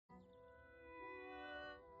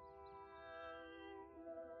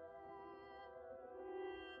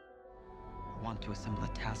want to assemble a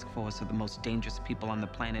task force of the most dangerous people on the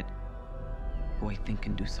planet who I think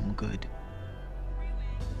can do some good.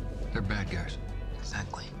 They're bad guys.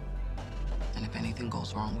 Exactly. And if anything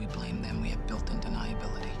goes wrong, we blame them. We have built-in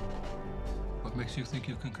deniability. What makes you think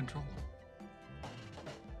you can control them?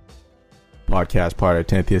 Podcast part of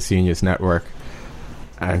 10th Year Seniors Network.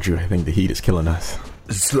 Andrew, I think the heat is killing us.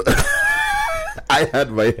 So, I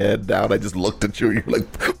had my head down. I just looked at you. You're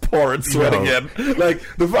like pouring sweat again. Like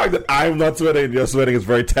the fact that I'm not sweating and you're sweating is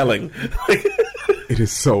very telling. It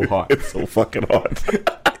is so hot. It's so fucking hot.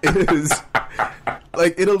 It is.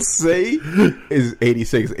 Like, it'll say is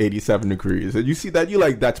 86, 87 degrees. And you see that, you're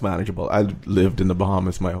like, that's manageable. I lived in the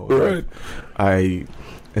Bahamas my whole life.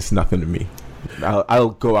 It's nothing to me.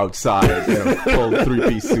 I'll go outside in a full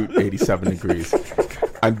 3-piece suit, 87 degrees.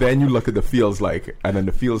 And then you look at the feels like, and then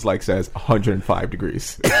the feels like says 105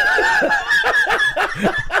 degrees.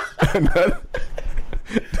 And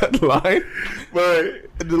that line, my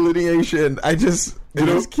delineation, I just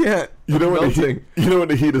can't. You know when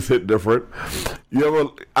the heat is hit different.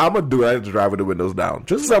 I'm gonna do it. I have to drive with the windows down.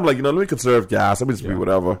 Just as I'm like, let me conserve gas. Let me just be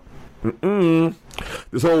whatever.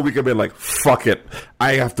 This whole week I've been like, fuck it.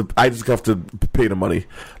 I just have to pay the money.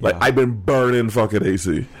 Like I've been burning fucking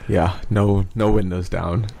AC. Yeah, no windows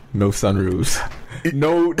down, no sunroofs,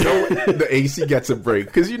 no. The AC gets a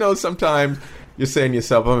break because sometimes you're saying to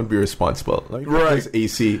yourself, I'm gonna be responsible. Like this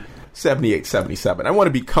AC 78, 77. I want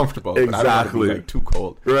to be comfortable, but I don't want to be like too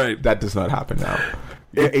cold. Right, that does not happen now.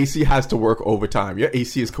 Your AC has to work overtime. Your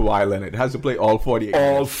AC is Kawhi Leonard. It has to play all 48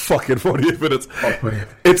 minutes. All fucking 48 minutes.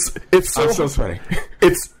 It's so I'm so sweaty.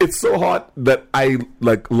 It's so hot that I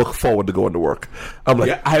like look forward to going to work. I'm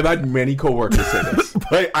like, I've had many coworkers say this.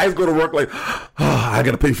 My eyes go to work like, I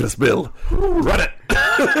gotta pay for this bill. Run it.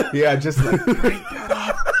 Yeah, just like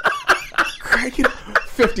crank it up.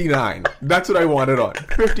 59. That's what I wanted on.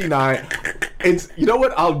 59. It's, you know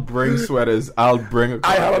what? I'll bring sweaters. I'll bring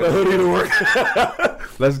I have a hoodie to work.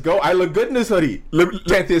 Let's go. I look good in this hoodie.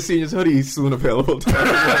 10th Year Seniors hoodie is soon available to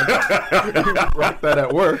everyone. Rock that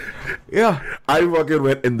at work. Yeah. I fucking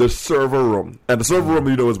went in the server room. And the server room,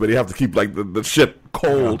 is where you have to keep like the shit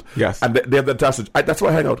cold. Yes. And they have that attached. That's why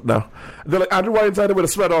I hang out now. They're like, Andrew, why inside with a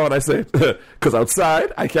sweater on? I say, because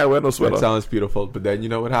outside, I can't wear no sweater. That sounds beautiful. But then you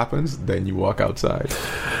know what happens? Then you walk outside.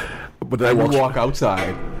 But then you walk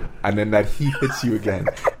outside, and then that heat hits you again,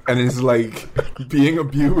 and it's like being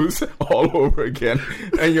abused all over again,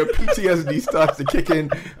 and your PTSD starts to kick in,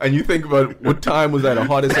 and you think about what time was I the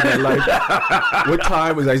hardest in my life? What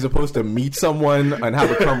time was I supposed to meet someone and have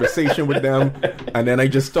a conversation with them? And then I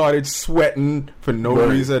just started sweating for no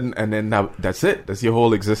reason, and then that's it. That's your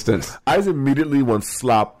whole existence. I was immediately one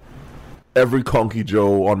slap every Conky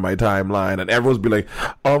Joe on my timeline, and everyone's be like,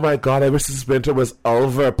 oh my god, I wish this winter was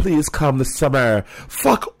over. Please come this summer.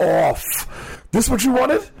 Fuck off. This what you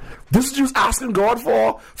wanted? This is what you was asking God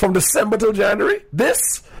for from December till January?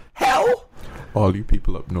 This? Hell? All you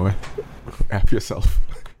people up north, F yourself.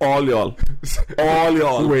 All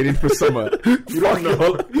y'all waiting for summer. You don't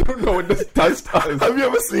know what this does. Have you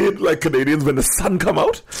ever seen like Canadians when the sun come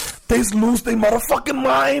out? They just lose their motherfucking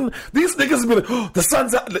mind. These niggas be like, the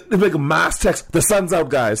sun's out. They make a mass text. The sun's out,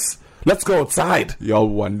 guys. Let's go outside. Y'all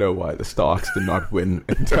wonder why the Starks did not win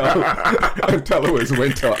until it was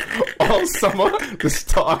winter. All summer, the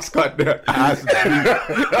Starks got their ass beat.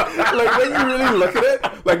 Like, when you really look at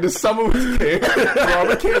it, like, the summer was king.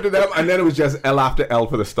 Robert came to them, and then it was just L after L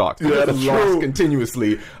for the Starks. Yeah, that's lost true.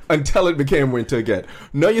 Continuously until it became winter again.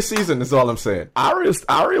 Know your season is all I'm saying.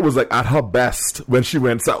 Arya was, like, at her best when she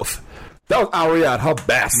went south. That was Arya at her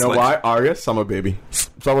best. You know why? Arya, summer baby.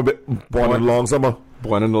 Summer born in long summer.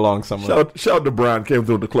 Born in the long summer. Shout out to Brian, came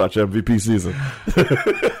through the clutch MVP season.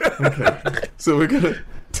 Okay. So we're gonna.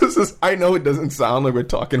 I know it doesn't sound like we're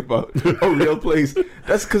talking about a real place.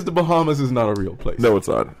 That's because the Bahamas is not a real place. No, it's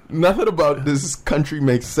not. Nothing about this country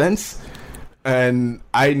makes sense, and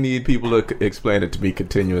I need people to explain it to me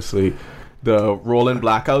continuously. The rolling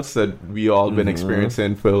blackouts that we all been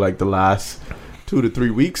experiencing for like the last 2 to 3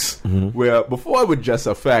 weeks, where before it would just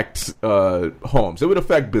affect homes. It would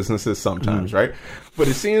affect businesses sometimes, right? But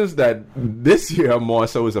it seems that this year more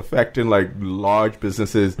so is affecting like large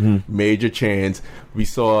businesses, major chains. We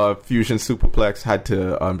saw Fusion Superplex had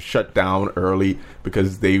to shut down early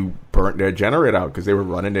because they burnt their generator out because they were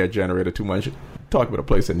running their generator too much. Talk about a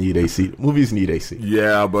place that need AC. Movies need AC.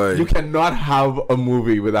 Yeah, but you cannot have a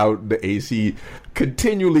movie without the AC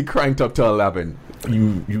continually cranked up to 11.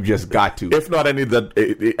 You just got to. If not, I need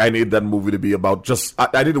that movie to be about just.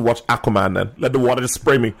 I need to watch Aquaman then. Let the water just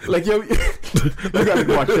spray me. Like, yo, you gotta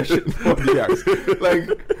watch that shit in 40 years. Like,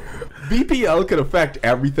 BPL could affect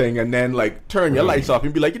everything, and then like turn your lights off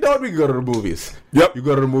and be like, you know what, we can go to the movies. Yep. You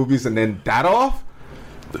go to the movies, and then that off.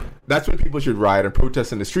 That's when people should riot and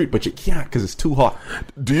protest in the street, but you can't because it's too hot.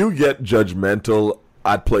 Do you get judgmental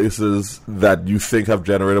at places that you think have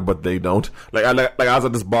generator but they don't? Like I was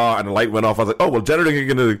at this bar and the light went off. I was like, oh well, generator ain't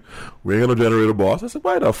gonna. We ain't gonna generator, boss. I said,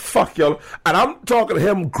 why the fuck y'all? And I'm talking to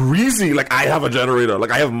him greasy like I have a generator,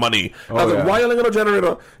 like I have money. I was like, why y'all ain't got a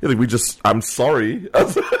generator? He's like, I'm sorry.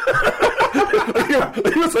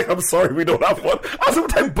 He was like, I'm sorry, we don't have one. I was like, what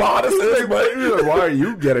type of bar this is? Like, why are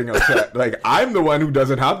you getting upset? Like, I'm the one who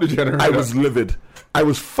doesn't have the generator. I was livid. I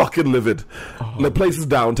was fucking livid. Like places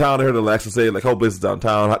downtown, I heard Alexa say, like, whole places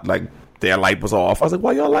downtown, like, their light was off. I was like,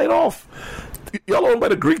 why y'all light off? Y'all owned by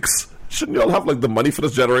the Greeks. Shouldn't y'all have, like, the money for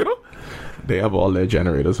this generator? They have all their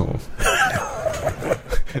generators home.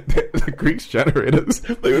 The Greeks generators.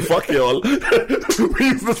 They would fuck y'all. We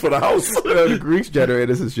use this for the house. The Greeks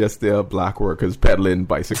generators is just their black workers peddling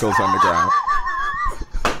bicycles on the ground.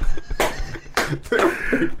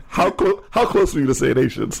 How close were you to St.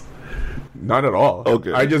 Nations? Not at all.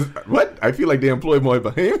 Okay. I feel like they employ more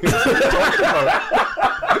Bahamians.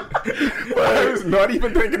 I was not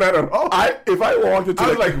even thinking that at all. If I walked into, I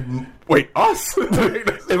was like, wait, us?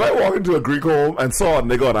 If I walked into a Greek home and saw a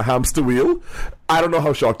nigga on a hamster wheel, I don't know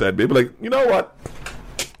how shocked I'd be. But like, you know what?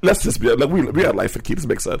 Let's just be like, we had Life and Key. This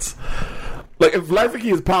makes sense. Like, if Life and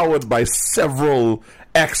Key is powered by several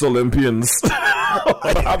ex-Olympians on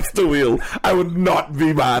a hamster wheel, I would not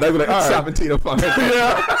be mad. I'd be like, all right. 17 of 5.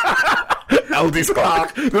 Yeah. LD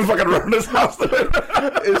Clark, this fucking run this house.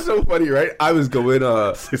 It's so funny, right? I was going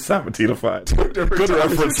 17 of 5. Good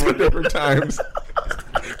reference for different times.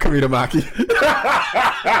 Kamita Maki.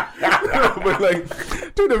 But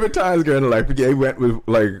like 2 different times during the Life of Gay, went with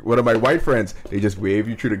like one of my white friends. They just wave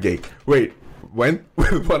you through the gate. Wait, went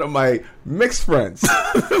with one of my mixed friends.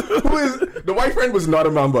 The white friend was not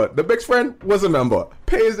a member. The mixed friend was a member.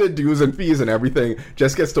 Pays their dues and fees and everything.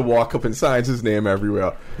 Just gets to walk up and signs his name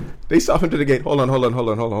everywhere. They stop him to the gate. Hold on. I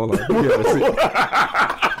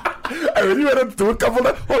mean, you had to do a couple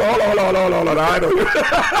of... Hold on. I don't...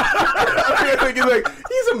 He's like,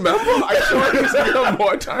 he's a member. I sure he's here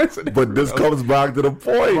more times. But this comes back to the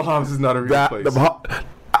point. Bahamas is not a real place.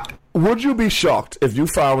 Would you be shocked if you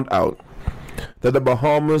found out that the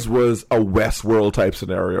Bahamas was a Westworld type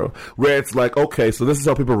scenario where it's like, okay, so this is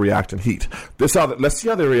how people react in heat. Let's see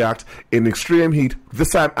how they react in extreme heat.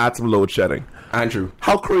 This time, add some load shedding. Andrew,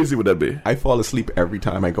 how crazy would that be? I fall asleep every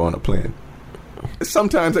time I go on a plane.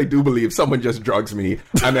 Sometimes I do believe someone just drugs me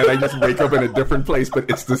and then I just wake up in a different place, but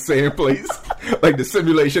it's the same place. Like the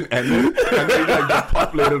simulation ended and they like just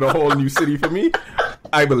populated a whole new city for me.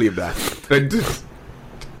 I believe that.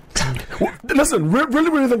 Listen,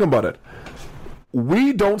 really think about it.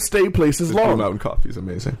 We don't stay places long. Blue Mountain coffee is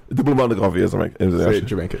amazing. The Blue Mountain coffee is amazing. Say it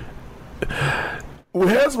Jamaican. Well,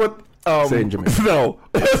 here's what... Say in Jamaican. No,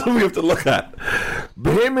 here's what we have to look at.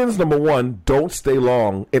 Bahamians, number one, don't stay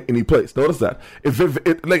long in any place. Notice that. If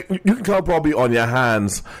like you can count probably on your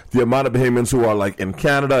hands the amount of Bahamians who are like in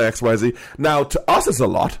Canada, XYZ. Now, to us, it's a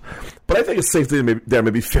lot, but I think it's safe to say there may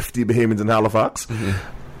be 50 Bahamians in Halifax. Mm-hmm.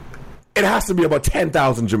 It has to be about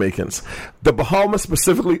 10,000 Jamaicans. The Bahamas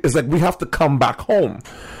specifically is like we have to come back home.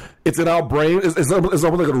 It's in our brain. It's almost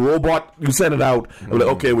like a robot. You send it out. And we're like,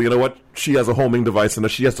 okay, well, you know what? She has a homing device,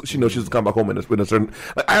 and she knows she has to come back home in a certain.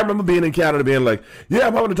 Like, I remember being in Canada, being like, yeah,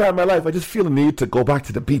 I'm having the time of my life. I just feel the need to go back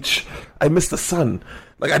to the beach. I miss the sun.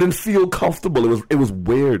 Like I didn't feel comfortable. It was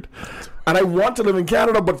weird, and I want to live in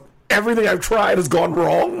Canada, but everything I've tried has gone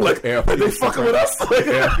wrong. Like they fucking with us. Like,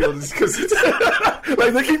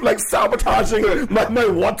 like they keep like sabotaging my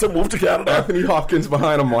want to move to Canada. Anthony Hopkins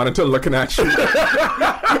behind a monitor looking at you.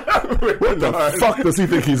 What the fuck does he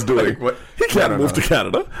think he's doing? Like, he can't move to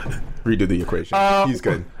Canada. Redo the equation. He's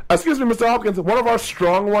good. Excuse me, Mr. Hopkins. One of our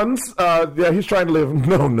strong ones. Yeah, he's trying to live.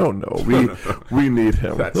 No. We need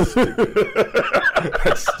him. That's stupid.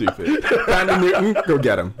 That's stupid. Brandon Newton, go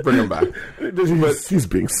get him. Bring him back. He's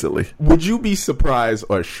being silly. Would you be surprised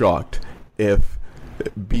or shocked if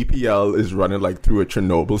BPL is running like through a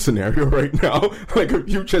Chernobyl scenario right now? Like if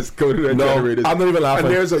you just go to the generators, I'm not even laughing.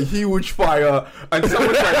 And there's a huge fire, and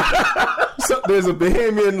someone's like, there's a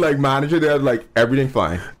Bahamian like manager there, like everything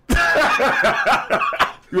fine.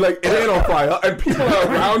 You're like, it ain't on fire, and people are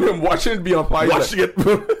around him watching it be on fire. Watching it.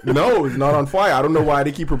 No, it's not on fire. I don't know why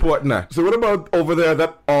they keep reporting that. So what about over there,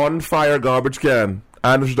 that on fire garbage can?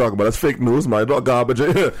 I know what you're talking about. That's fake news, my dog. Garbage.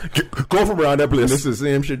 Go from around that place. This is the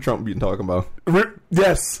same shit Trump been talking about.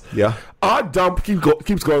 Yes. Yeah. Our dump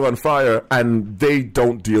keeps going on fire, and they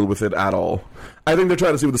don't deal with it at all. I think they're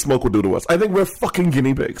trying to see what the smoke will do to us. I think we're fucking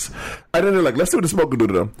guinea pigs. I think they're like, let's see what the smoke will do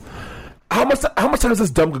to them. How much times this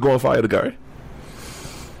dumb could go on fire, the guy?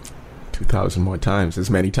 2,000 more times, as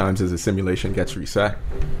many times as the simulation gets reset.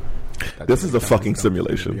 This is a fucking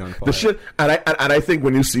simulation. The shit, and I think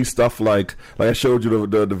when you see stuff like I showed you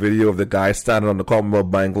the video of the guy standing on the Commonwealth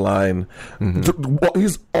Bank line,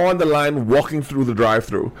 he's on the line walking through the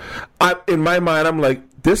drive-through. In my mind, I'm like,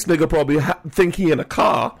 this nigga probably think he in a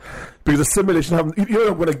car because the simulation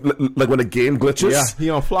when a game glitches. Yeah, he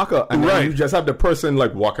on Flocker, and then you just have the person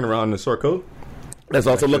like walking around in a circle. Let's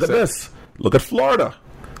also look at this. Look at Florida.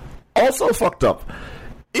 Also fucked up.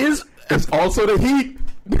 It's also the heat.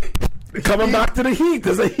 Coming back to the heat.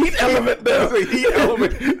 There's a heat element there. There's a heat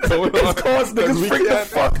element. It's caused niggas freak the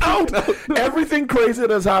fuck out. Everything crazy that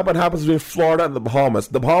has happened happens between Florida and the Bahamas.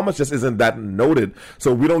 The Bahamas just isn't that noted,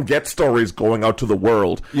 so we don't get stories going out to the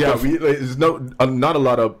world. Yeah, there's not a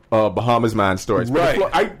lot of Bahamas man stories. Right.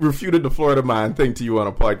 I refuted the Florida man thing to you on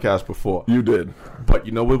a podcast before. You did. But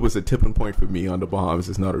you know what was a tipping point for me on the Bahamas?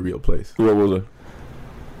 It's not a real place. What was it?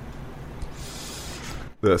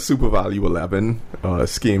 The Super Value 11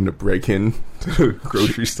 scheme to break in to the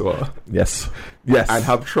grocery store. Yes. And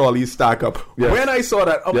have trolleys stack up. Yes. When I saw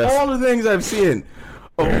that, of all the things I've seen,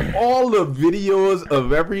 of all the videos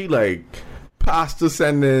of every, like, pastor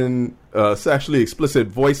sending sexually explicit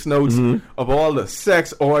voice notes, of all the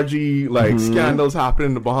sex orgy, like, scandals happening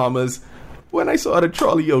in the Bahamas, when I saw the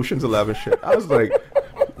Trolley Ocean's 11 shit, I was like...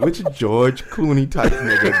 Which George Clooney type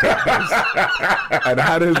nigga does? And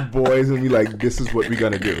had his boys and be like, this is what we're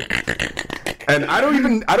gonna do. And I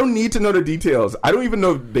don't need to know the details. I don't even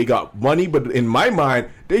know if they got money, but in my mind,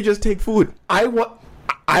 they just take food. I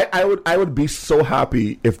would be so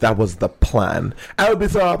happy if that was the plan. I would be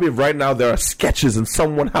so happy if right now there are sketches in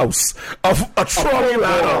someone's house of a trolley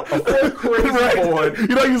ladder, a full crazy board. You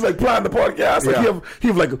know, he's like playing the podcast. Like he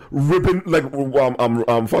have like ribbon, like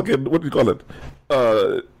fucking what do you call it?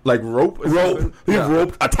 Like rope. He have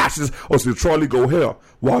rope attaches. Oh, so the trolley go here.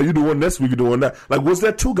 While you doing this, we be doing that. Like, was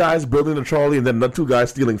there two guys building the trolley and then the two guys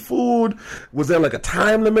stealing food? Was there like a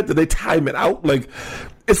time limit? Did they time it out? Like,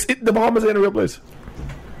 the Bahamas ain't a real place.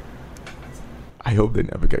 I hope they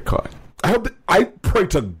never get caught. I pray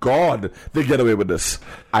to God they get away with this.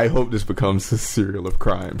 I hope this becomes a serial of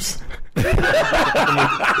crimes.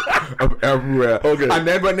 Of everywhere. Okay. And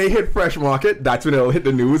then when they hit Fresh Market, that's when it'll hit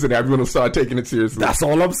the news and everyone will start taking it seriously. That's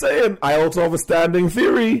all I'm saying. I also have a standing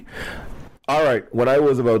theory. All right, when I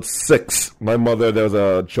was about 6, my mother, there was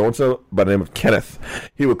a Joneser by the name of Kenneth.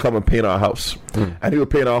 He would come and paint our house. And he would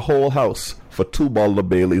paint our whole house for 2 bottles of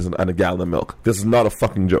Baileys and a gallon of milk. This is not a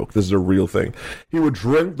fucking joke. This is a real thing. He would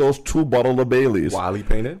drink those 2 bottles of Baileys. While he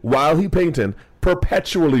painted? While he painted,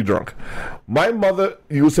 perpetually drunk. My mother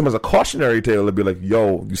used him as a cautionary tale to be like,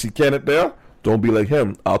 yo, you see Kenneth there? Don't be like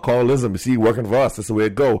him. Alcoholism. You see, working for us. That's the way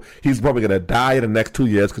it go. He's probably going to die in the next 2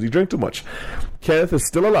 years because he drank too much. Kenneth is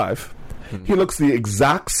still alive. He looks the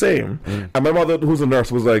exact same. And my mother, who's a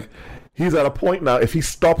nurse, was like, he's at a point now, if he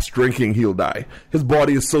stops drinking, he'll die. His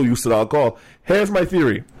body is so used to the alcohol. Here's my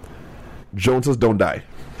theory. Joneses don't die.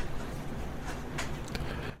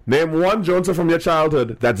 Name one Joneser from your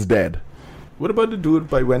childhood that's dead. What about the dude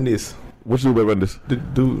by Wendy's? Which dude by Wendy's? The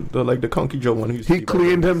dude, like the Conky Joe one. He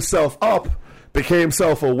cleaned himself up, became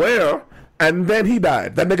self-aware, and then he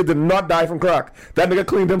died. That nigga did not die from crack. That nigga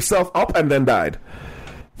cleaned himself up and then died.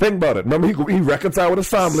 Think about it. Remember, he reconciled with his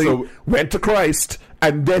family, went to Christ,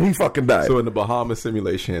 and then he fucking died. So in the Bahamas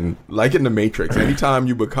simulation, like in the Matrix, anytime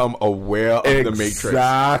you become aware of the Matrix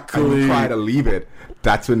and you try to leave it,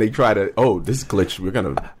 that's when they try to, this glitch, we're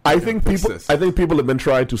gonna. I think people have been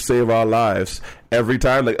trying to save our lives every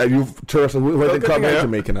time. Like tourists when they come here,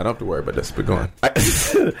 Jamaican. I don't have to worry about this. But go on.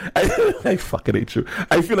 I fucking hate you.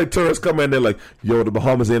 I feel like tourists come in, they're like, "Yo, the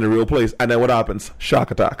Bahamas ain't a real place," and then what happens? Shark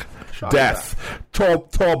attack, death. Tour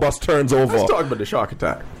bus turns over. Let's talk about the shark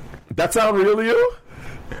attack. That sound real to you?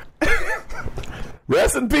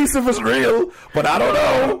 Rest in peace if it's real, but I don't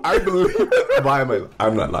know. I believe.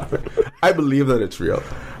 I'm not laughing. I believe that it's real.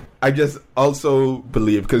 I just also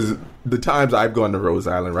believe, because the times I've gone to Rose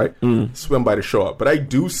Island, right, swim by the shore, but I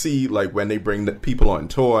do see like when they bring the people on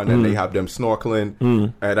tour and then they have them snorkeling.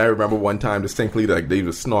 And I remember one time distinctly, like they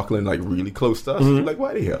were snorkeling like really close to us. Like,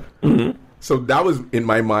 why are they here? So that was in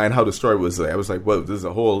my mind how the story was. I was like, well, this is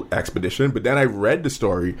a whole expedition. But then I read the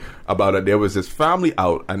story about it. There was this family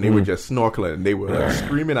out and they were just snorkeling and they were like,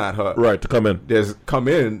 screaming at her. Right, to come in.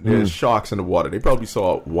 There's sharks in the water. They probably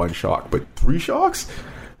saw 1 shark, but 3 sharks?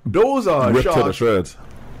 Those are ripped sharks. to the shreds.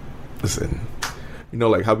 Listen, you know,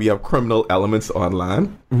 like how we have criminal elements on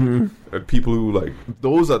land? And people who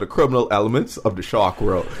those are the criminal elements of the shark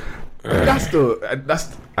world. And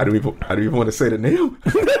I don't even want to say the name.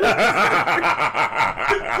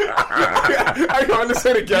 I wanted to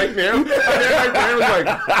say the gang name. And then my brain was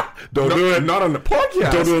like, Don't do it. Not on the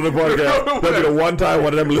podcast. Don't do it on the podcast. That'll be the one time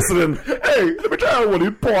one of them listening. Hey, let me tell you one of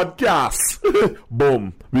these podcasts.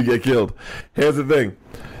 Boom. We get killed. Here's the thing.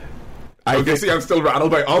 Okay, see, I'm still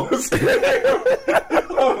rattled by all this.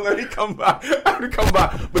 Oh, let me come back. I have to come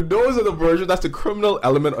back. But those are the versions. That's the criminal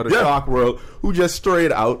element of the shark world who just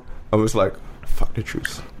strayed out and was like, fuck the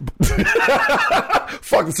truth.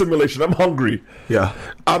 Fuck the simulation. I'm hungry. Yeah.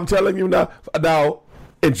 I'm telling you now. Now,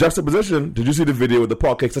 in juxtaposition, did you see the video with the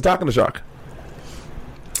potcakes attacking the shark?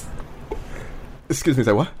 Excuse me,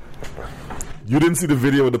 say what? You didn't see the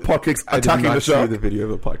video with the potcakes attacking the shark? I did not see the video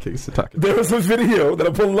of the potcakes attacking. There was a video that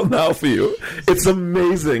I'm pulling up now for you. It's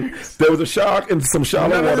amazing. There was a shark in some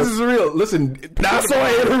shallow water. This is real. Listen, That's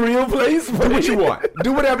why in a real place. do what you want.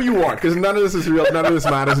 Do whatever you want, because none of this is real. None of this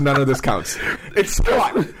matters. None of this counts. It's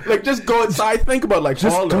fun. Like, just go inside. Think about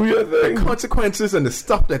Just all do your thing. the consequences and the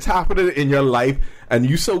stuff that's happening in your life, and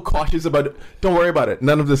you so cautious about it. Don't worry about it.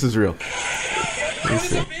 None of this is real.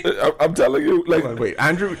 I'm telling you, like, Wait,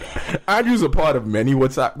 Andrew's a part of many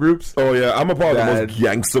WhatsApp groups. oh yeah, I'm a part of the That most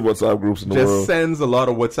gangster WhatsApp groups in the Just world. sends a lot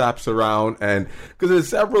of WhatsApps around, and because there's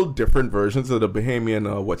several different versions of the Bahamian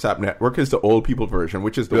WhatsApp network. Is the old people version,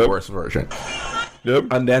 which is the worst version, Yep.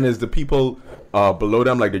 and then is the people below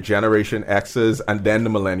them, like the Generation X's, and then the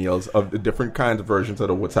millennials of the different kinds of versions of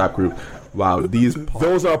the WhatsApp group. Wow,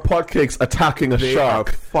 Those are potcakes attacking a they shark.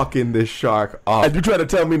 are fucking this shark up. And you trying to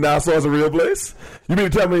tell me Nassau is a real place? You mean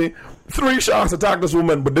to tell me 3 sharks attacked this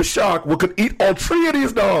woman, but this shark could eat all 3 of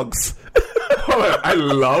these dogs? I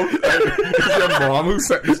love it's your mom who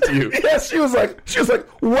sent this to you. Yes, she was like,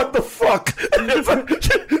 what the fuck?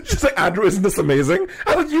 She's like, Andrew, isn't this amazing?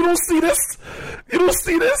 I was like, you don't see this? You don't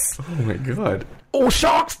see this? Oh my god. Oh,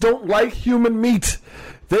 sharks don't like human meat.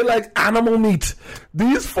 They like animal meat.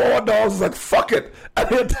 These 4 dogs was like, fuck it. And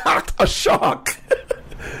they attacked a shark.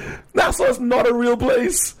 Nassau is not a real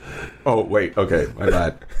place. Oh wait, okay, my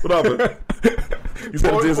bad. What happened? You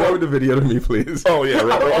said this Forward the video to me, please. Oh, yeah,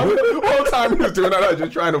 right. The whole time he was doing that, I was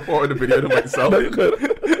just trying to forward the video to myself. No, you could.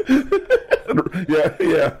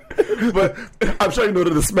 yeah. But I'm sure you know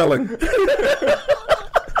that it's smelling.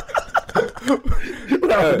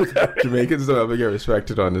 Jamaicans don't ever get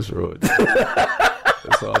respected on this road.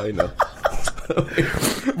 That's all I know.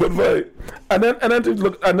 But right, and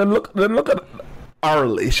then look at our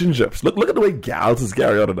relationships. Look at the way gals is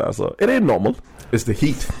carried out in Nassau. It ain't normal. It's the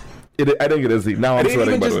heat. I think it is the now. I'm It ain't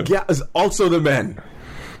sweating. even By the way, just it's also the men.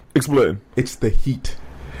 explain. It's the heat.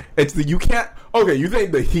 It's the you can't. Okay, you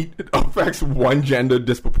think the heat affects one gender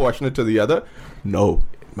disproportionate to the other? No,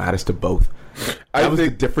 it matters to both. I That was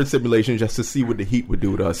think a different simulation just to see what the heat would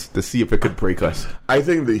do to us, to see if it could break us. I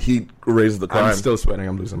think the heat raises the crime. I'm still sweating.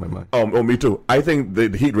 I'm losing my mind. Oh, me too. I think the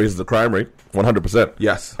heat raises the crime rate 100%.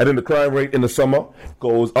 Yes. I think the crime rate in the summer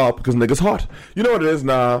goes up because niggas hot. You know what it is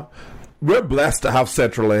now? We're blessed to have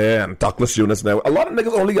central air and ductless units now. A lot of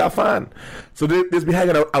niggas only got fan. So they just be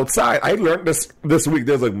hanging out outside. I learned this week.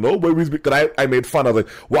 There's like, no babies. Because I made fun. I was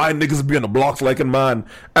like, why niggas be on the blocks like in man?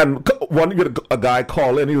 And one a guy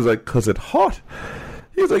called in. He was like, because it's hot.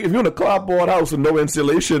 He was like, if you're in a clapboard house with no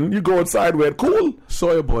insulation, you go inside where it's cool.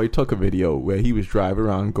 Sawyer Boy took a video where he was driving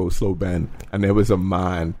around Go Slow Bend, and there was a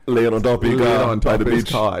man Laying on top of your car on top by the of his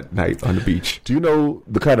beach. car at night on the beach. Do you know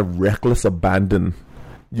the kind of reckless abandon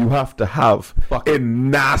you have to have in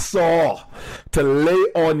Nassau to lay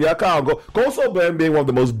on your car and go? Go Slow Bend being one of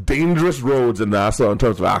the most dangerous roads in Nassau in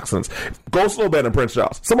terms of accidents. Go Slow Bend and Prince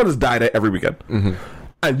Charles. Someone has died there every weekend. Mm-hmm.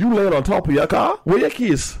 And you laying on top of your car? Where are your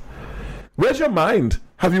keys? Where's your mind?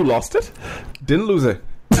 Have you lost it? Didn't lose it.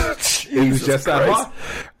 It was just that hot.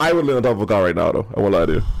 I would lay on top of a car right now, though. I won't lie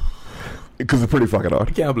to you. Because it's pretty fucking hot.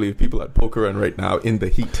 I can't believe people at Poker Run right now in the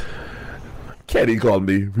heat. Kenny called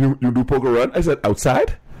me. You do Poker Run? I said,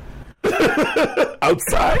 outside?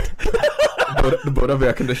 Outside? The boat have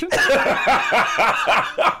air conditioning?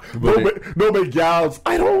 No big gals.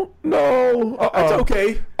 I don't know. That's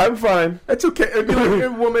okay. I'm fine. That's okay. It'd be like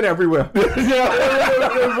a woman everywhere.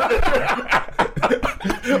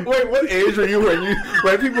 Wait, what age were you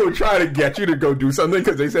when people would try to get you to go do something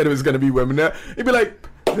because they said it was going to be women there? You'd be like,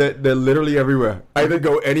 they're literally everywhere. I could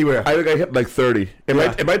go anywhere. I think I hit like 30. In my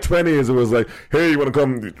 20s, it was like, hey, you want to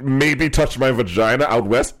come maybe touch my vagina out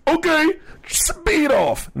west? Okay, speed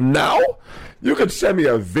off. Now, you could send me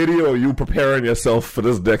a video of you preparing yourself for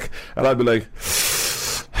this dick, and I'd be like,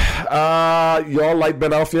 y'all light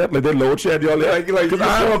been off yet? Like they load shed y'all yet? Like, cause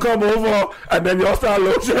I will come over and then y'all start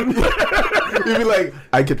load shedding. He'd be like,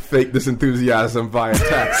 I could fake this enthusiasm via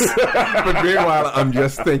text, but meanwhile, I'm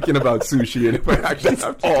just thinking about sushi. And if I actually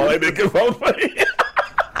have to all I think about.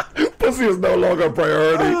 Pussy is no longer a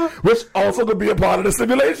priority, which also could be a part of the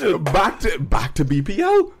simulation. back to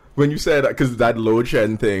BPL. When you said, because that load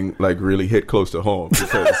shedding thing like really hit close to home,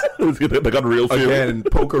 because They got real feeling. again,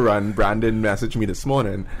 Poker Run, Brandon messaged me this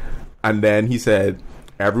morning, and then he said,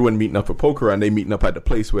 everyone meeting up for Poker Run, they meeting up at the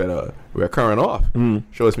place where current off.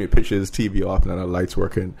 Shows me pictures, TV off, and then the lights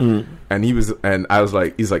working. And I was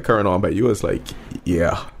like, he's like, current on, but you was like,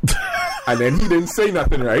 yeah. And then he didn't say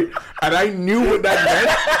nothing, right? And I knew what that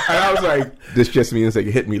meant, and I was like, this just means like,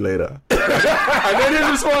 hit me later. And then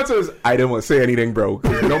his response was, I didn't want to say anything, bro.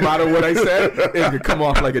 'Cause no matter what I said, it could come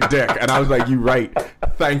off like a dick. And I was like, you right.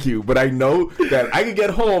 Thank you. But I know that I could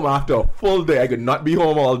get home after a full day. I could not be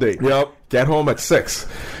home all day. Yep. Get home at 6.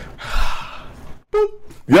 Boop.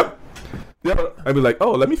 Yep. I'd be like,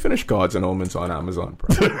 oh, let me finish Gods and Omens on Amazon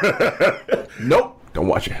Prime. Nope. Don't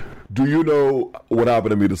watch it. Do you know what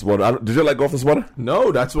happened to me this morning? Did you let go off this morning?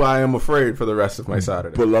 No, that's why I'm afraid for the rest of my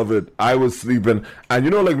Saturday. Beloved, I was sleeping, and you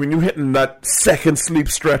know, like when you hitting that second sleep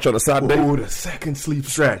stretch on a Saturday. Oh, the second sleep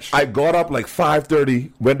stretch. I got up like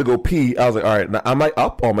 5:30, went to go pee. I was like, all right, now am I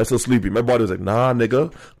up or am I still sleepy? My body was like, nah,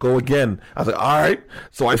 nigga, go again. I was like, all right.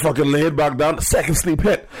 So I fucking laid back down. The second sleep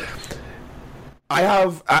hit. I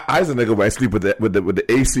as a nigga, where I sleep with the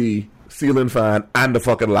AC ceiling fan and the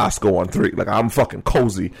fucking Lasco on 3. Like, I'm fucking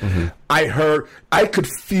cozy. I could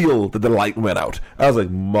feel that the light went out. I was like,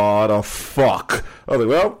 motherfuck. I was like,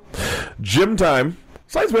 well, gym time.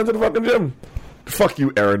 So I just went to the fucking gym. Fuck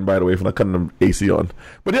you, Aaron, by the way, for not cutting the AC on.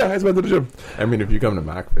 But yeah, I just went to the gym. I mean, if you come to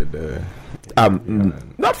MacFit,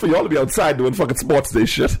 not for y'all to be outside doing fucking sports day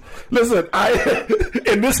shit. Listen,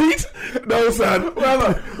 in this heat, no son.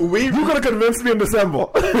 Well, you could have convinced me in December.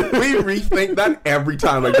 we rethink that every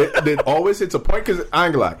time. Like, it always hits a point, because I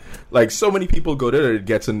ain't gonna lie, like, so many people go there, it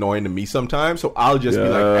gets annoying to me sometimes. So I'll just be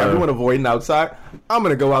like, everyone avoiding outside, I'm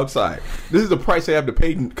gonna go outside. This is the price I have to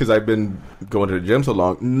pay, because I've been going to the gym so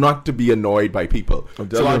long, not to be annoyed by people.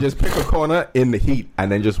 So I'll just pick a corner in the heat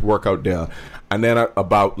and then just work out there. And then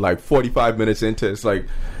about like 45 minutes into it, it's like,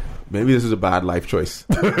 maybe this is a bad life choice.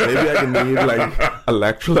 Maybe I can need like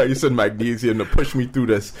electrolytes and magnesium to push me through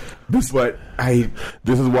this. This is why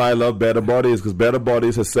I love Better Bodies, because Better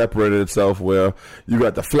Bodies has separated itself where you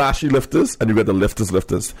got the flashy lifters and you got the lifters.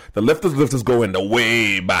 The lifters go in the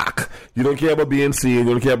way back. You don't care about being seen.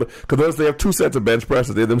 You don't care about, because they have 2 sets of bench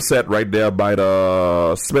presses. They have them set right there by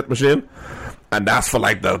the Smith machine. And that's for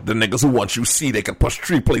like the niggas who want you see they can push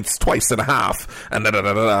 3 plates twice and a half and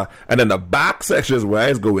And then the back section is where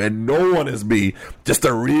I go and no one is me. Just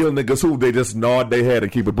the real niggas who they just nod their head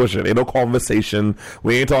and keep it pushing. Ain't no conversation.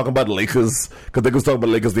 We ain't talking about Lakers, because niggas talking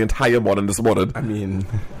about Lakers the entire morning this morning. I mean,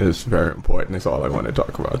 it's very important. It's all I want to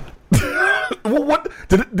talk about. What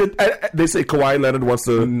did they say? Kawhi Leonard wants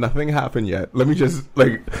to. Nothing happened yet. Let me just,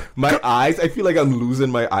 like, my eyes. I feel like I'm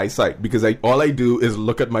losing my eyesight, because all I do is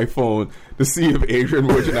look at my phone to see if Adrian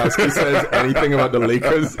Wojnarowski says anything about the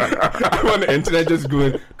Lakers. I'm on the internet just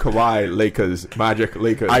going Kawhi Lakers, Magic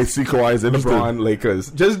Lakers. I see Kawhi's interested. LeBron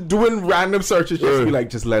Lakers. Just doing random searches. Just be like,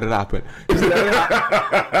 just let it happen. Just let it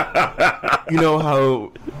happen. You know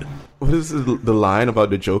how? What is the line about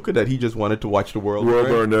the Joker that he just wanted to watch the world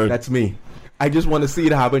burn? That's me. I just want to see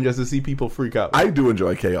it happen just to see people freak out. I do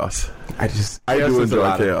enjoy chaos. I do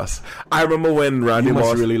enjoy chaos. I remember when Randy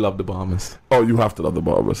Moss really loved the Bombers. Oh, you have to love the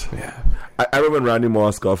Bombers. Yeah. I remember when Randy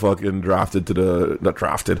Moss got fucking drafted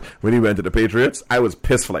when he went to the Patriots. I was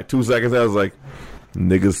pissed for like 2 seconds. I was like,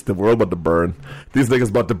 niggas, the world about to burn. These niggas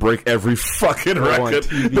about to break every fucking record.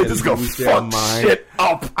 They just gonna fuck shit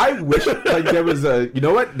up. I wish like there was a, you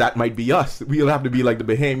know what? That might be us. We'll have to be like the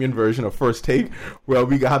Bahamian version of First Take, where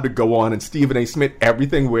we have to go on and Stephen A. Smith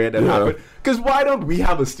everything weird that happened. Because why don't we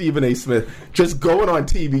have a Stephen A. Smith just going on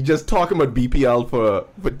TV, just talking about BPL for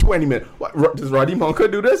 20 minutes? What, does Roddy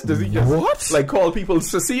Monka do this? Does he just like call people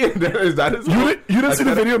sissy? Is that his? You didn't see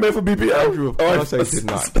the video made for BPL? Andrew, of course I did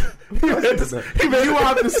not. You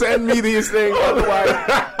have to send me these things, otherwise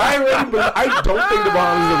I don't think the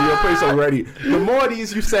Bahamas is a real place already. The more of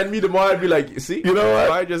these you send me, the more I'd be like, see, you know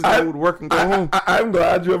what? I just go would work and go home. I'm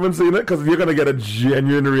glad you haven't seen it, because you're gonna get a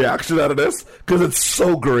genuine reaction out of this, because it's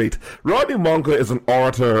so great. Rodney Monka is an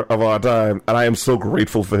orator of our time, and I am so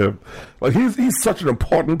grateful for him. Like, he's such an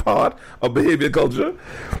important part of behavior culture.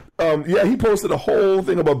 He posted a whole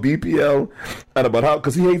thing about BPL and about how,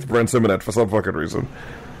 because he hates Brent Simonette for some fucking reason.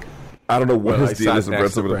 I don't know what his deal is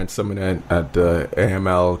with Brent Simonette at the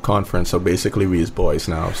AML conference. So basically, we is boys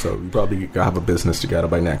now. So we probably have a business together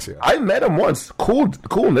by next year. I met him once. Cool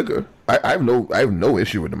nigga. I have no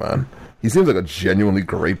issue with the man. He seems like a genuinely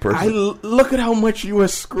great person. Look at how much you are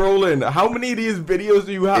scrolling. How many of these videos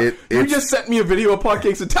do you have? You just sent me a video of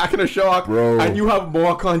Podcasts attacking a shark, bro, and you have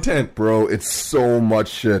more content. Bro, it's so much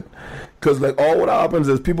shit. Because, like, all what happens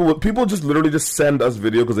is people just literally just send us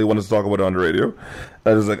video because they want us to talk about it on the radio.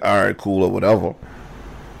 And it's like, all right, cool, or whatever.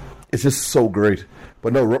 It's just so great.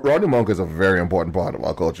 But no, Rodney Monk is a very important part of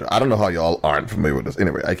our culture. I don't know how y'all aren't familiar with this.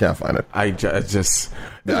 Anyway, I can't find it. It's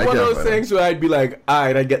one of those things where I'd be like, all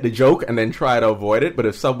right, I get the joke, and then try to avoid it. But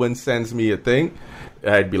if someone sends me a thing,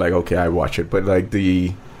 I'd be like, okay, I watch it. But like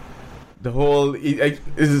the whole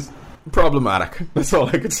is problematic. That's all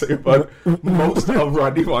I could say about most of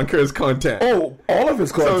Rodney Monker's content. Oh, all of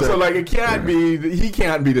his content. So like, he can't be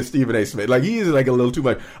the Stephen A. Smith. Like, he's like a little too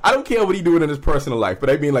much. I don't care what he's doing in his personal life, but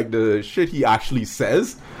I mean, like, the shit he actually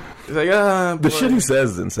says. It's like, the shit he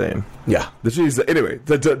says is insane. Yeah, the shit he says. Anyway,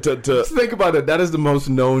 just think about it. That is the most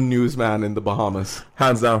known newsman in the Bahamas,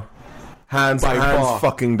 hands down. Hands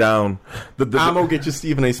fucking down. Ammo, get your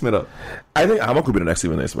Stephen A. Smith up. I think Ammo could be the next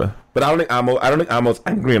Stephen A. Smith, but I don't think Ammo's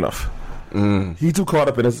angry enough. He's too caught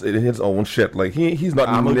up in his own shit. Like he's not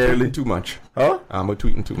Ammo nearly tweeting too much. Huh? Ammo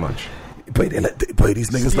tweeting too much. But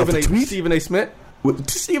these niggas love to tweet. Stephen A. Smith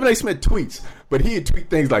tweets, but he'd tweet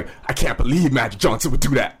things like, "I can't believe Magic Johnson would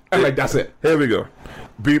do that." And like, that's it. Here we go.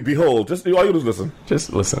 Behold, just all you do is listen.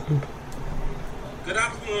 Just listen. Good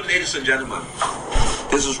afternoon, ladies and gentlemen.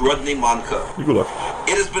 This is Rodney Monker. You go look.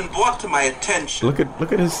 It has been brought to my attention. Look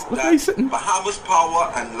how he's sitting. Bahamas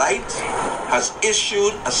Power and Light has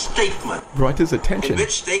issued a statement. Brought his attention. In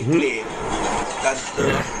which they claim that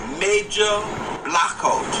the major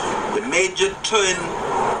blackout, the major turn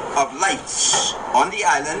of lights on the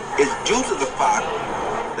island is due to the fact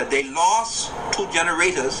that they lost 2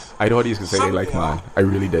 generators. I thought he was going to say they like mine. I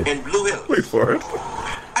really did. In Blue Hills. Wait for it.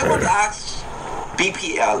 I want to ask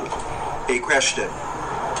BPL a question.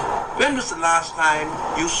 When was the last time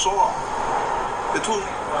you saw the 2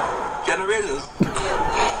 generators?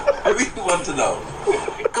 I really want to know.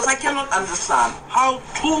 Because I cannot understand how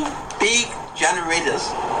 2 big generators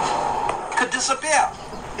could disappear,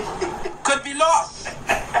 could be lost.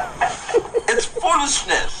 It's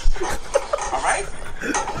foolishness. All right?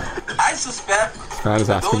 I suspect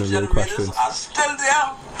those generators are still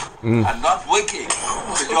there and not working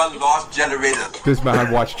with your lost generators. This man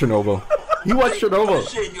watched Chernobyl. He watched Chernobyl.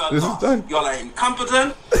 This is done. Y'all are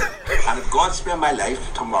incompetent, and if God spare my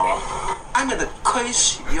life tomorrow, I'm gonna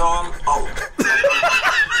curse y'all out.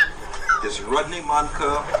 This Rodney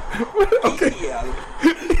Monker, BPL,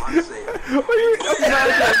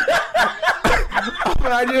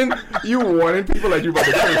 Imagine you warning people like you about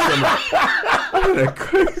to curse them. I'm gonna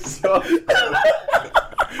curse y'all.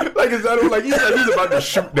 Like, is that like he's about to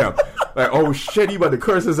shoot them? Like, oh shit, he about to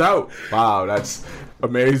curse us out. Wow, that's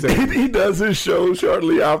amazing. He does his show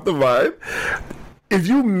shortly after mine. If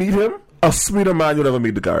you meet him, a sweeter man you'll never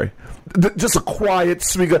meet the guy. Just a quiet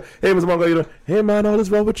speaker. Hey, Mr. Mongo, you know, hey man, all is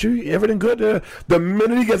well with you? Everything good? The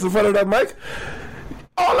minute he gets in front of that mic,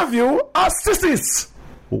 all of you are sissies.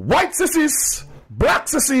 White sissies, black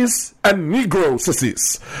sissies, and Negro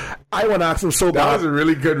sissies. I want to ask him so bad. That was a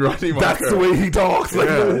really good Rodney Monker. That's the way he talks. Like,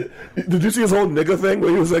 yeah. Did you see his whole nigger thing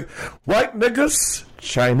where he was like, white niggas,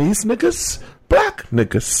 Chinese niggas, black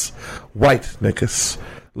niggas, white niggas,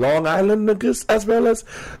 Long Island niggas, as well as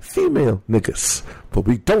female niggas. But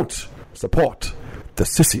we don't support the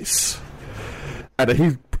sissies. And then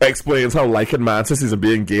he explains how liking man, sissies, and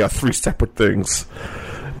being gay are 3 separate things.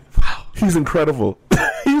 Wow. He's incredible.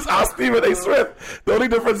 He's our Stephen A. Smith. The only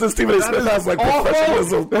difference is Stephen A. Smith has like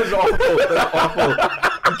professionalism. That's awful. That's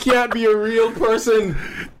awful. You can't be a real person.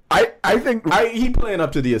 I think he playing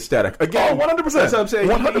up to the aesthetic again. 100%. That's what I'm saying.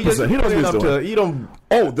 100%. He knows what he's doing. He don't.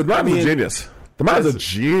 Oh, the man's a genius. The man's a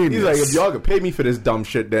genius. He's like, if y'all can pay me for this dumb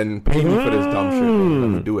shit, then pay me for this dumb shit. Let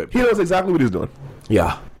me do it. He knows exactly what he's doing.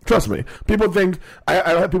 Yeah. Trust me. People think... I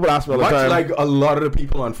have people ask me all the time. Much like a lot of the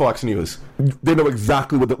people on Fox News. They know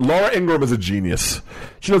exactly what... Laura Ingraham is a genius.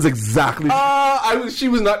 She knows exactly... She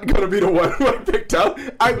was not going to be the one who I picked out.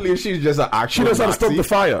 I believe she's just an actual She knows how to Nazi. stoke the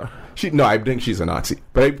fire. No, I think she's a Nazi.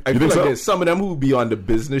 But I feel like there's some of them who be on the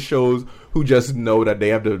business shows who just know that they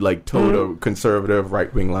have to like toe the conservative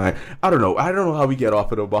right wing line. I don't know how we get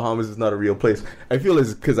off of the Bahamas is not a real place. I feel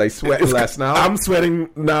it's because I sweat less now. I'm sweating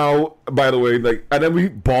now, by the way, like, and then we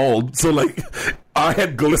bald, so like our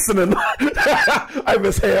head glistening. I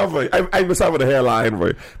miss hair, boy. I miss having a hairline,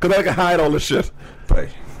 boy, because I can hide all this shit. But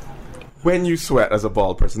when you sweat as a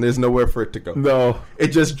bald person, there's nowhere for it to go. No. It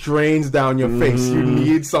just drains down your face. You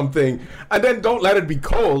need something. And then don't let it be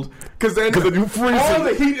cold, because then you freeze. All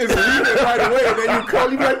the heat is leaving right away, and then you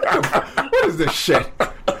cold. You're like, what is this shit?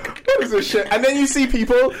 What is lose their shit. And then you see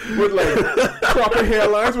people with like proper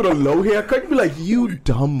hairlines with a low haircut. You be like, you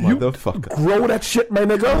dumb motherfucker. Grow that shit, my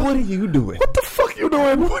nigga. What are you doing? What the fuck you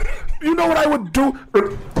doing? You know what I would do?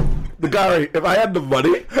 The Gary, if I had the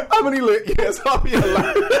money, How many years off your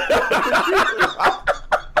life?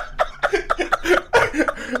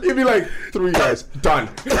 You'd be like, 3 years, done.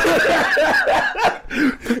 You'd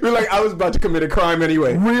be like, I was about to commit a crime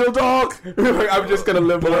anyway. real dog. You'd be like, I'm just gonna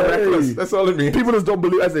live more reckless. That's all it means. People just don't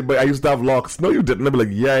believe. I say, but I used to have locks. No, you didn't. They'd be like,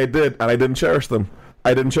 yeah, I did, and I didn't cherish them.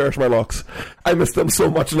 I didn't cherish my locks. I miss them so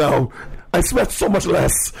much now. I sweat so much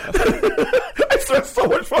less. I sweat so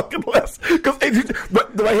much fucking less because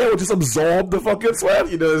my hair would just absorb the fucking sweat.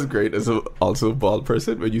 You know, it's great as also a bald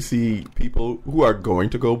person when you see people who are going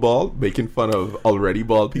to go bald making fun of already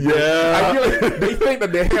bald people. Yeah. I feel like they think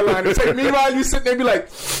that their hairline is like, meanwhile you sit there and be like,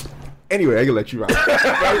 anyway, I can let you ride.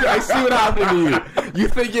 I see what happened to you. You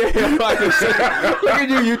think your hairline is sick. Look at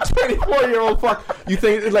you 24-year-old fuck. You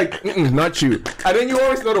think it's like, not you. And then you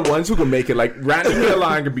always know the ones who can make it. Like, Randy's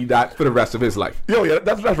hairline could be that for the rest of his life. Yo, yeah,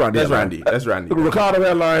 that's Randy. That's Randy. Ricardo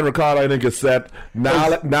hairline. Ricardo, I think is set.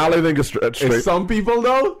 Now I think it's straight. It's some people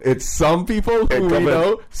though. It's some people who we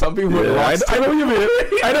know. Some people who lost. I know what you mean.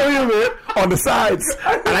 I know what you mean. On the sides.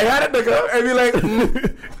 And I had it, nigga. And be like,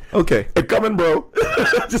 okay, it coming, bro.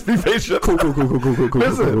 Just be patient. Cool.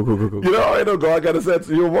 Listen, you know, I know God got a sense.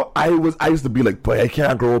 You know what? I used to be like, boy, I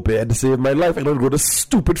can't grow a beard to save my life. I don't grow this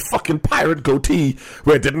stupid fucking pirate goatee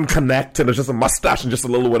where it didn't connect and it's just a mustache and just a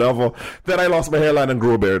little whatever. Then I lost my hairline and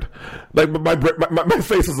grew a beard. Like my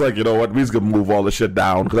face was like, you know what? We just gonna move all this shit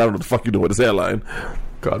down because I don't know what the fuck you doing with this hairline.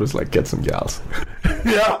 God was like, get some gals.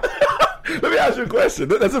 Yeah. Let me ask you a question.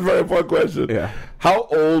 That's a very important question. Yeah. How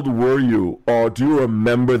old were you, or do you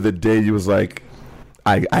remember the day you was like,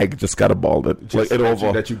 I just gotta bald it, Just like it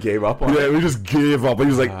over? that you gave up on. Yeah, we just gave up.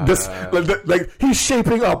 And he was like, this, like he's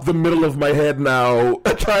shaping up the middle of my head now,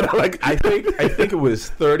 trying to like. I think it was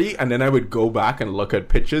 30, and then I would go back and look at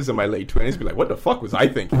pictures in my late 20s, be like, what the fuck was I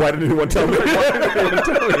thinking? Why didn't anyone tell me?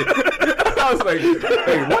 I was like,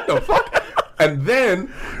 hey, what the fuck? And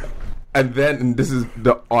then this is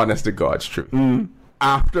the honest to God's truth.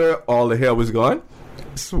 After all the hair was gone,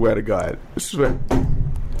 swear to God,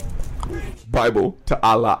 Bible to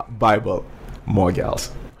Allah, Bible, more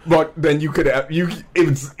gals. But then you could have it was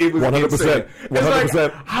 100%.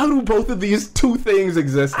 100%. How do both of these two things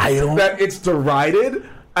exist? I don't. That it's derided,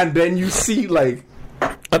 and then you see like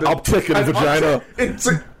an uptick in the vagina.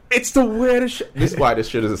 It's the weirdest shit. This is why this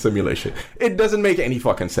shit is a simulation. It doesn't make any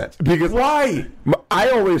fucking sense. Because why? I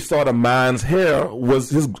always thought a man's hair was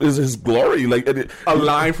his glory. Like A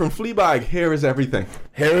line from Fleabag: hair is everything.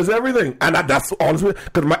 Hair is everything, and that's honestly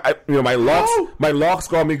because my locks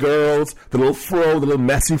got me girls. The little fro, the little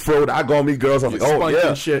messy fro, that got me girls. I was like, oh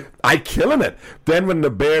yeah, shit. I killing it. Then when the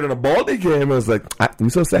beard and the baldy came, I was like, you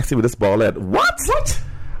so sexy with this bald head. What?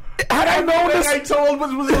 Had I known this, I told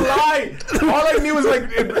was a lie. All I knew was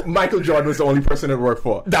like Michael Jordan was the only person it worked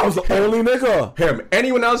for. That was the only nigga. Him.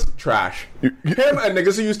 Anyone else? Trash. Him and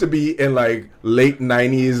niggas who used to be in like late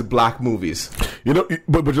 90s black movies. You know,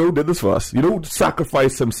 but you know who did this for us? You know who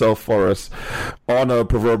sacrificed himself for us on a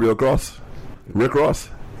proverbial cross? Rick Ross.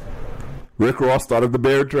 Rick Ross started the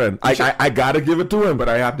beard trend. I gotta give it to him. But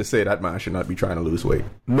I have to say that man should not be trying to lose weight.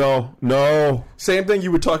 No. Same thing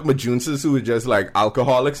you were talking about Junces who are just like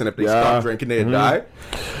alcoholics, and if they stop drinking they'd die.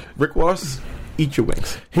 Rick Ross, eat your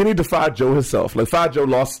wings. He need to Fat Joe himself. Like Fat Joe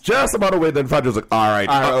lost just about a weight, then Fat Joe's like, all right,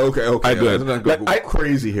 okay. I do it. Like, I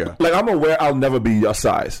crazy here. Like I'm aware I'll never be your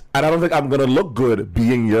size, and I don't think I'm gonna look good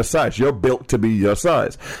being your size. You're built to be your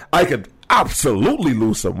size. I could absolutely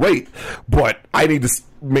lose some weight, but I need to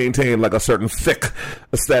maintain like a certain thick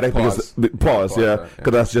aesthetic. Pause,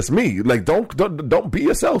 because that's just me. Like don't be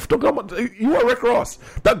yourself. Don't come. You are Rick Ross.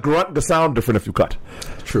 That grunt can sound different if you cut.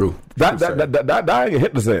 True. That ain't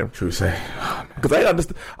hit the same. True say. Because I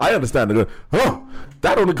understand it. Oh,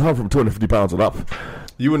 that only come from 250 pounds and up.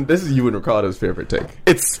 This is you and Ricardo's favorite take.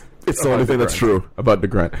 It's the only thing that's true about the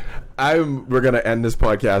grunt. We're gonna end this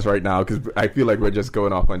podcast right now because I feel like we're just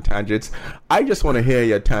going off on tangents. I just want to hear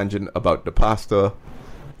your tangent about the pasta.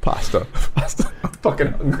 I'm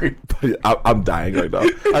fucking hungry. I'm dying right now.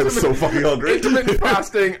 I'm so fucking hungry. Intermittent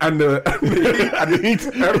fasting and the heat.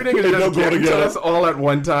 Everything is just getting to us all at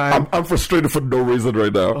one time. I'm frustrated for no reason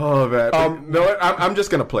right now. Oh man. No, I'm just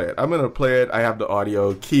gonna play it. I'm gonna play it. I have the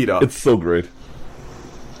audio keyed up. It's so great.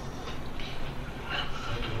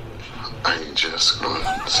 I just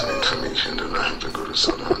got some information that I have to go to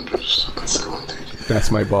St. Andrews at 7:30. That's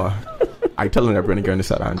my bar. I tell them everybody going to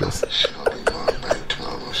St. Andrews. Shall be back by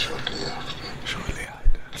tomorrow shortly after.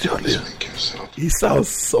 Please make yourself. He sounds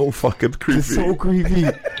so fucking creepy. So creepy.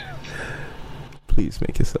 Please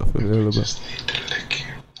make yourself available. Just need to lick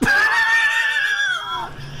you.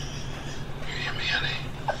 You hear me, honey?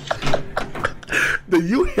 The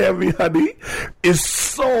 "you hear me, honey" is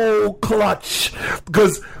so clutch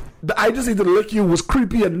because the "I just need to lick you" was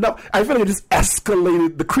creepy enough. I feel like it just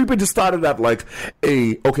escalated. The creepy just started at like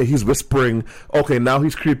okay, he's whispering. Okay, now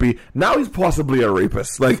he's creepy. Now he's possibly a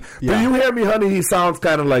rapist. Like the "you hear me, honey," he sounds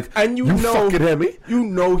kind of like, And you know, fucking hear me. You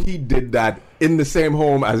know he did that in the same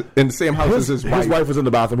home as in the same house as his wife. His wife was in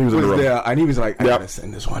the bathroom. He was in the room. there, and he was like, "I Yep. gotta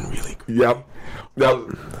send this one really quick." Yep.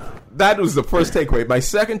 That was the first takeaway. My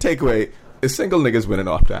second takeaway is single niggas winning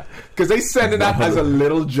off that because they sending that as a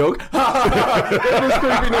little joke. This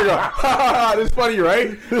creepy nigga. This funny, right?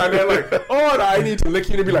 And they're like, "Oh, I need to lick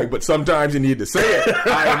you," to be like, "But sometimes you need to say it."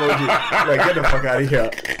 I emoji. Like, get the fuck out of here.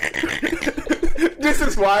 This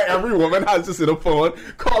is why every woman has to sit on phone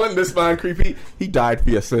calling this man creepy. He died for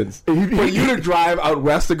your sins. For you to drive out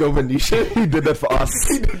west to go Venetian, He did that for us.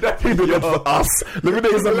 he did that He did that for us. Let me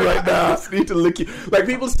tell you something right I now. just need to lick you. Like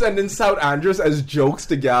people sending South Andrews as jokes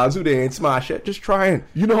to gals who they ain't smash it. Just trying.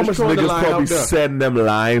 You know how much Just throwing the niggas line probably out there. send them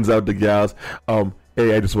lines out to gals.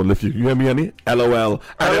 Hey, I just want to lift you. You hear me, honey? LOL.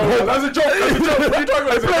 And then, That's a joke. That's a joke. What are you talking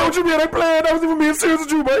I about? play with you, man. I played. I was even being serious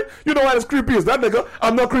with you, boy. You know why that's creepy as that nigga.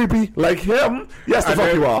 I'm not creepy like him. Yes, the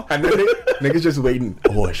fuck you are. And then niggas just waiting.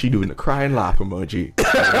 Oh, is she doing the cry and laugh emoji?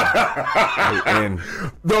 And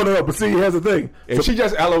No. But see, here's the thing. if she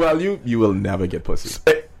just LOL you will never get pussy.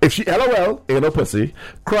 If she LOL, ain't no pussy.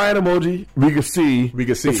 Crying emoji, we can see.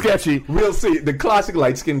 It's sketchy. We'll see. The classic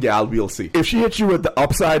light skinned gal, we'll see. If she hits you with the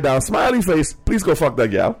upside down smiley face, please go fuck that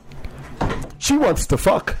gal. She wants to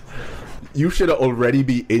fuck. You should already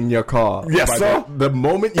be in your car. Yes, By sir. The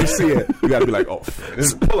moment you see it, you gotta be like, oh,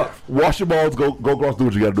 pull up. Wash your balls, go across, do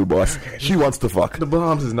what you gotta do, boss. She wants to fuck. The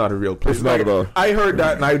Bahamas is not a real place. It's not at all. I heard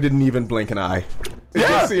that and I didn't even blink an eye. It Yeah.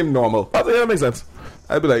 just seemed normal. I think that makes sense.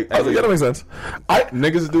 I'd be like, I think that makes sense.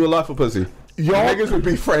 niggas do a lot for pussy. Y'all- Niggas would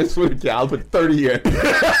be friends with a gal for 30 years.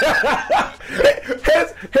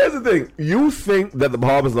 Here's the thing. You think that the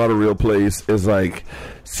Bahamas is not a real place is like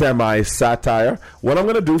semi-satire. What I'm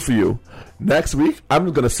going to do for you next week, I'm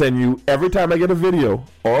going to send you every time I get a video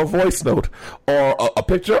or a voice note or a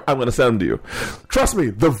picture, I'm going to send them to you. Trust me,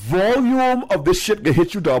 the volume of this shit can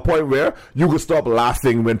hit you to a point where you can stop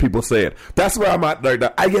laughing when people say it. That's where I'm at right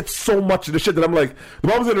now. I get so much of the shit that I'm like, the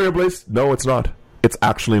Bahamas is in a real place? No, it's not. It's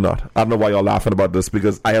actually not. I don't know why y'all laughing about this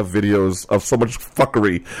because I have videos of so much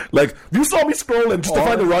fuckery. Like, you saw me scrolling just to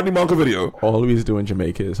find the Rodney Monka video. All we do in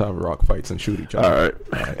Jamaica is have rock fights and shoot each other.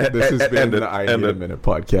 All right. This has been End it. the I Need End a it. Minute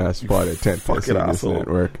podcast part of 10th fucking This asshole.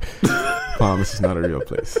 Network. Bahamas is not a real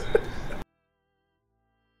place.